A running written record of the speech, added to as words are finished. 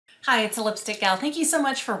Hi, it's a Lipstick Gal. Thank you so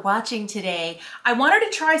much for watching today. I wanted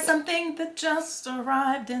to try something that just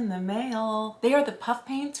arrived in the mail. They are the puff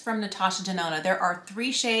paints from Natasha Denona. There are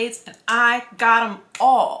 3 shades and I got them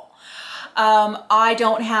all. I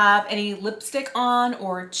don't have any lipstick on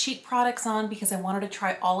or cheek products on because I wanted to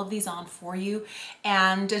try all of these on for you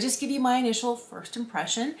and just give you my initial first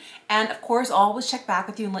impression. And of course, I'll always check back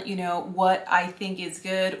with you and let you know what I think is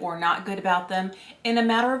good or not good about them in a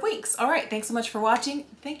matter of weeks. All right, thanks so much for watching.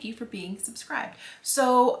 Thank you for being subscribed.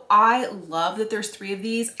 So I love that there's 3 of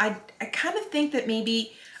these. I kind of think that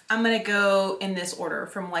maybe I'm gonna go in this order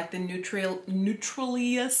from like the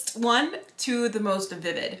neutraliest one to the most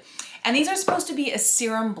vivid. And these are supposed to be a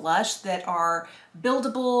serum blush that are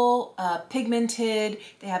buildable, pigmented.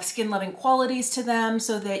 They have skin-loving qualities to them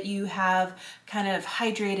so that you have kind of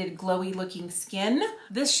hydrated, glowy looking skin.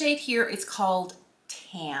 This shade here is called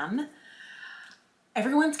Tan.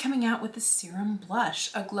 Everyone's coming out with the serum blush,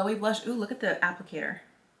 a glowy blush. Ooh, look at the applicator.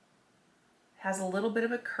 Has a little bit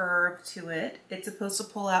of a curve to it. It's supposed to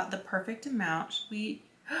pull out the perfect amount. Should we,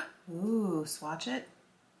 ooh, swatch it?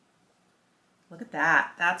 Look at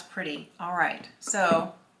that, that's pretty. All right,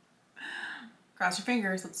 so cross your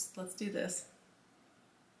fingers, let's do this.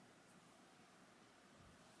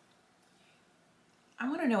 I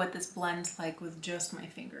wanna know what this blends like with just my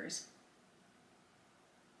fingers.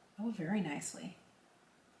 Oh, very nicely.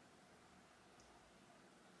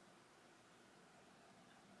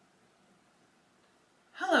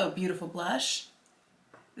 Hello, beautiful blush.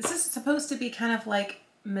 This is supposed to be kind of like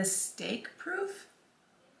mistake proof.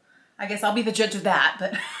 I guess I'll be the judge of that,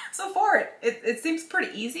 but so far it seems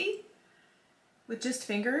pretty easy with just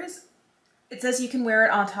fingers. It says you can wear it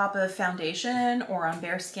on top of foundation or on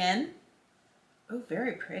bare skin. Oh,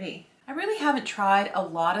 very pretty. I really haven't tried a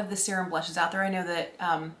lot of the serum blushes out there. I know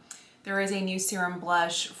that there is a new serum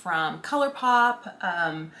blush from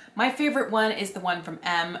ColourPop. My favorite one is the one from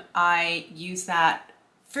M. I use that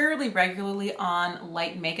fairly regularly on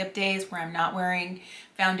light makeup days where I'm not wearing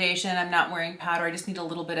foundation, I'm not wearing powder, I just need a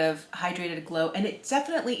little bit of hydrated glow. And it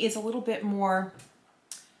definitely is a little bit more,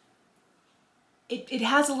 it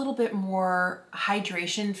has a little bit more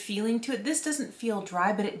hydration feeling to it. This doesn't feel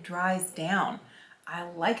dry, but it dries down. I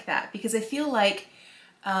like that because I feel like,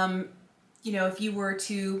 you know, if you were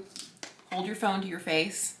to hold your phone to your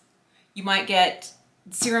face, you might get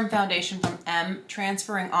serum foundation from M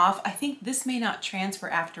transferring off. I think this may not transfer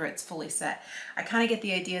after it's fully set. I kind of get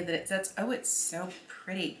the idea that it sets. Oh, it's so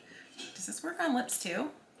pretty. Does this work on lips too?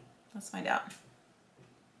 Let's find out.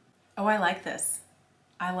 Oh, I like this.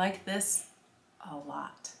 I like this a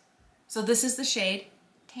lot. So this is the shade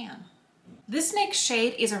Tan. This next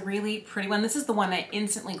shade is a really pretty one. This is the one I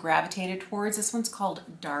instantly gravitated towards. This one's called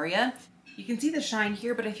Darya. You can see the shine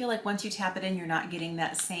here, but I feel like once you tap it in, you're not getting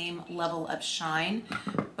that same level of shine.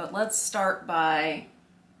 But let's start by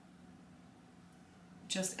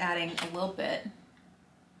just adding a little bit.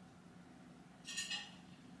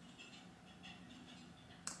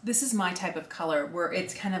 This is my type of color where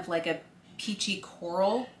it's kind of like a peachy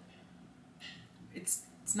coral. It's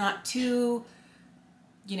not too,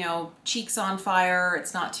 you know, cheeks on fire.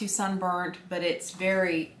 It's not too sunburnt, but it's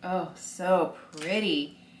very, oh, so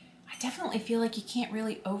pretty. I definitely feel like you can't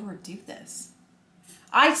really overdo this.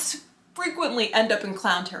 I frequently end up in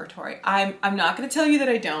clown territory. I'm not gonna tell you that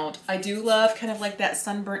I don't. I do love kind of like that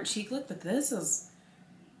sunburnt cheek look, but this is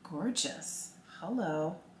gorgeous.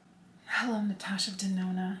 Hello. Hello, Natasha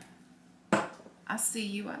Denona. I see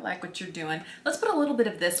you, I like what you're doing. Let's put a little bit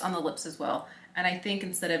of this on the lips as well. And I think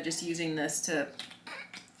instead of just using this to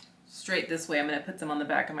straight this way, I'm gonna put them on the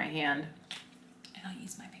back of my hand and I'll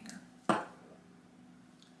use my finger.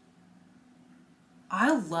 I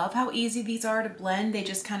love how easy these are to blend. They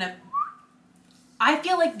just kind of, I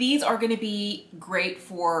feel like these are gonna be great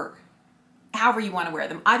for however you wanna wear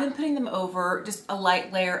them. I've been putting them over just a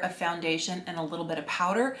light layer of foundation and a little bit of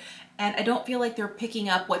powder, and I don't feel like they're picking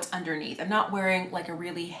up what's underneath. I'm not wearing like a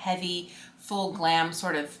really heavy, full glam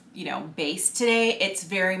sort of, you know, base today. It's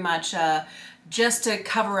very much just to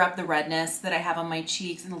cover up the redness that I have on my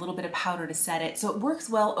cheeks and a little bit of powder to set it. So it works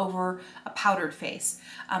well over a powdered face.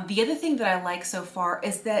 The other thing that I like so far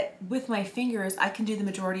is that with my fingers, I can do the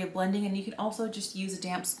majority of blending, and you can also just use a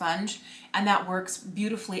damp sponge, and that works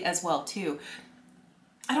beautifully as well too.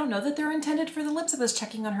 I don't know that they're intended for the lips. I was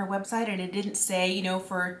checking on her website and it didn't say, you know,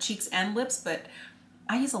 for cheeks and lips, but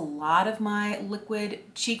I use a lot of my liquid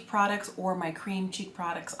cheek products or my cream cheek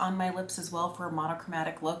products on my lips as well for a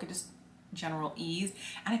monochromatic look and just general ease.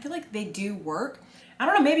 And I feel like they do work. I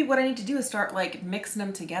don't know, maybe what I need to do is start like mixing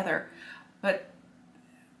them together, but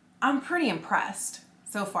I'm pretty impressed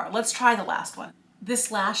so far. Let's try the last one.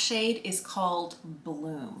 This last shade is called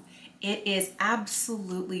Bloom. It is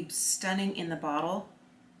absolutely stunning in the bottle,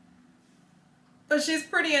 but she's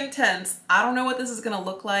pretty intense. I don't know what this is gonna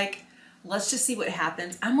look like. Let's just see what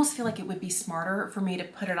happens. I almost feel like it would be smarter for me to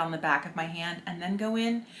put it on the back of my hand and then go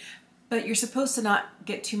in, but you're supposed to not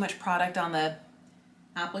get too much product on the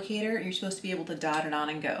applicator. You're supposed to be able to dot it on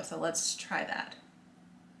and go. So let's try that.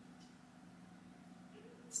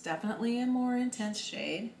 It's definitely a more intense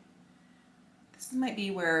shade. This might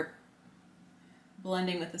be where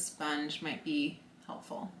blending with a sponge might be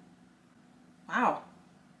helpful. Wow.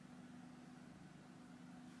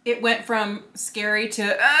 It went from scary to,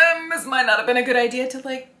 this might not have been a good idea, to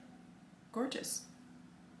like, gorgeous.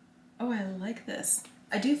 Oh, I like this.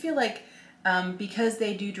 I do feel like because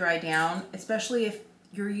they do dry down, especially if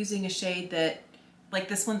you're using a shade that, like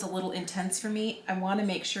this one's a little intense for me, I want to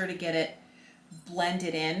make sure to get it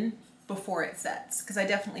blended in before it sets, because I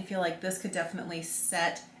definitely feel like this could definitely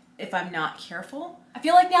set if I'm not careful. I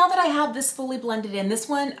feel like now that I have this fully blended in, this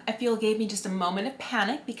one I feel gave me just a moment of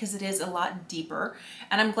panic because it is a lot deeper,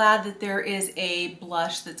 and I'm glad that there is a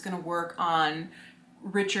blush that's going to work on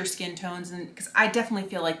richer skin tones, and because I definitely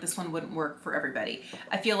feel like this one wouldn't work for everybody.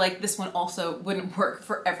 I feel like this one also wouldn't work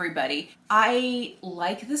for everybody. I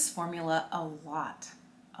like this formula a lot.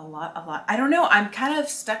 I don't know, I'm kind of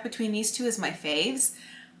stuck between these two as my faves,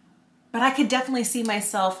 but I could definitely see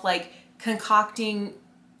myself like concocting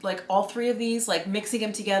like all three of these, like mixing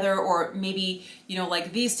them together, or maybe, you know,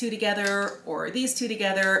 like these two together, or these two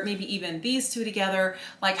together, maybe even these two together,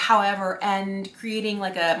 like however, and creating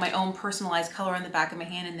like my own personalized color on the back of my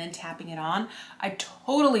hand and then tapping it on. I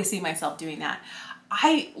totally see myself doing that.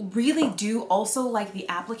 I really do also like the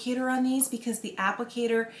applicator on these, because the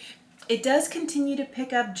applicator, it does continue to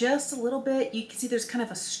pick up just a little bit. You can see there's kind of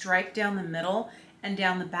a stripe down the middle and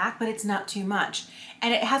down the back, but it's not too much.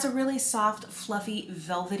 And it has a really soft, fluffy,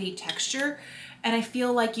 velvety texture. And I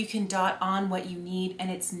feel like you can dot on what you need,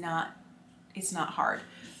 and it's not hard.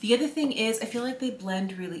 The other thing is, I feel like they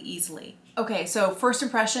blend really easily. Okay, so first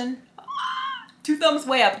impression, 2 thumbs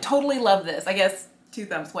way up. Totally love this. I guess 2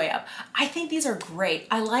 thumbs way up. I think these are great.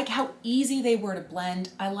 I like how easy they were to blend.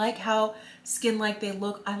 I like how skin-like they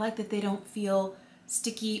look. I like that they don't feel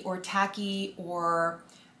sticky or tacky, or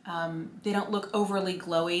they don't look overly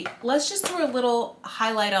glowy. Let's just throw a little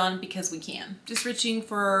highlight on because we can. Just reaching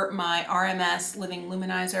for my RMS Living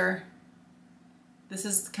Luminizer. This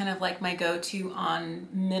is kind of like my go-to on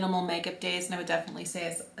minimal makeup days, and I would definitely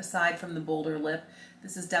say, aside from the bolder lip,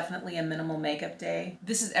 this is definitely a minimal makeup day.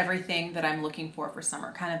 This is everything that I'm looking for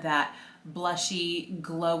summer, kind of that blushy,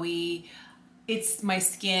 glowy, it's my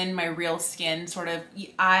skin, my real skin sort of.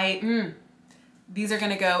 These are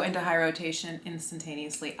gonna go into high rotation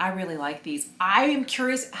instantaneously. I really like these. I am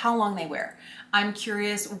curious how long they wear. I'm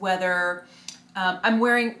curious whether, I'm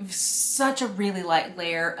wearing such a really light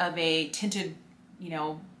layer of a tinted, you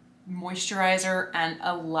know, moisturizer and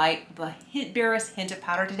the barest hint of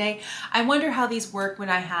powder today. I wonder how these work when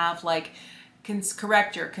I have like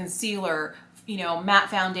corrector, concealer, you know, matte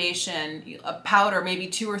foundation, a powder, maybe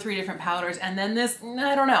 2 or 3 different powders, and then this,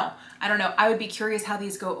 I don't know. I would be curious how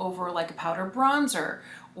these go over like a powder bronzer,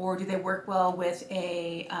 or do they work well with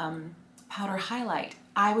a powder highlight?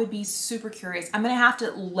 I would be super curious. I'm gonna have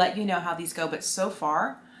to let you know how these go, but so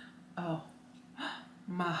far, oh,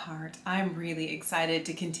 my heart. I'm really excited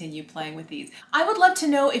to continue playing with these. I would love to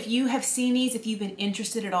know if you have seen these, if you've been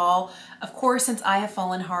interested at all. Of course, since I have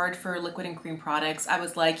fallen hard for liquid and cream products, I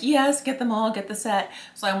was like, yes, get them all, get the set.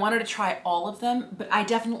 So I wanted to try all of them, but I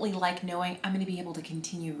definitely like knowing I'm gonna be able to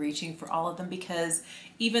continue reaching for all of them, because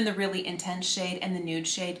even the really intense shade and the nude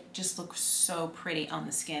shade just look so pretty on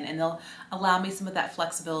the skin, and they'll allow me some of that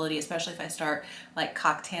flexibility, especially if I start like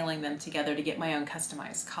cocktailing them together to get my own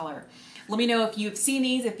customized color. Let me know if you've seen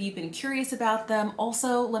these, if you've been curious about them.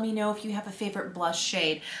 Also, let me know if you have a favorite blush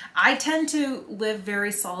shade. I tend to live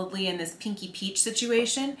very solidly in this pinky peach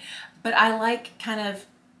situation, but I like kind of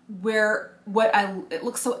it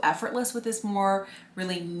looks so effortless with this more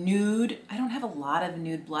really nude. I don't have a lot of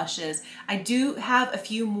nude blushes. I do have a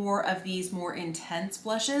few more of these more intense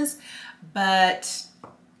blushes, but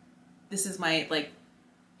this is my like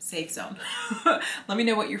safe zone. Let me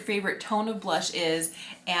know what your favorite tone of blush is,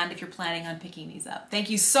 and if you're planning on picking these up. Thank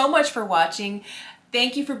you so much for watching.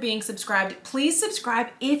 Thank you for being subscribed. Please subscribe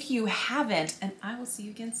if you haven't, and I will see you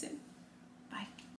again soon.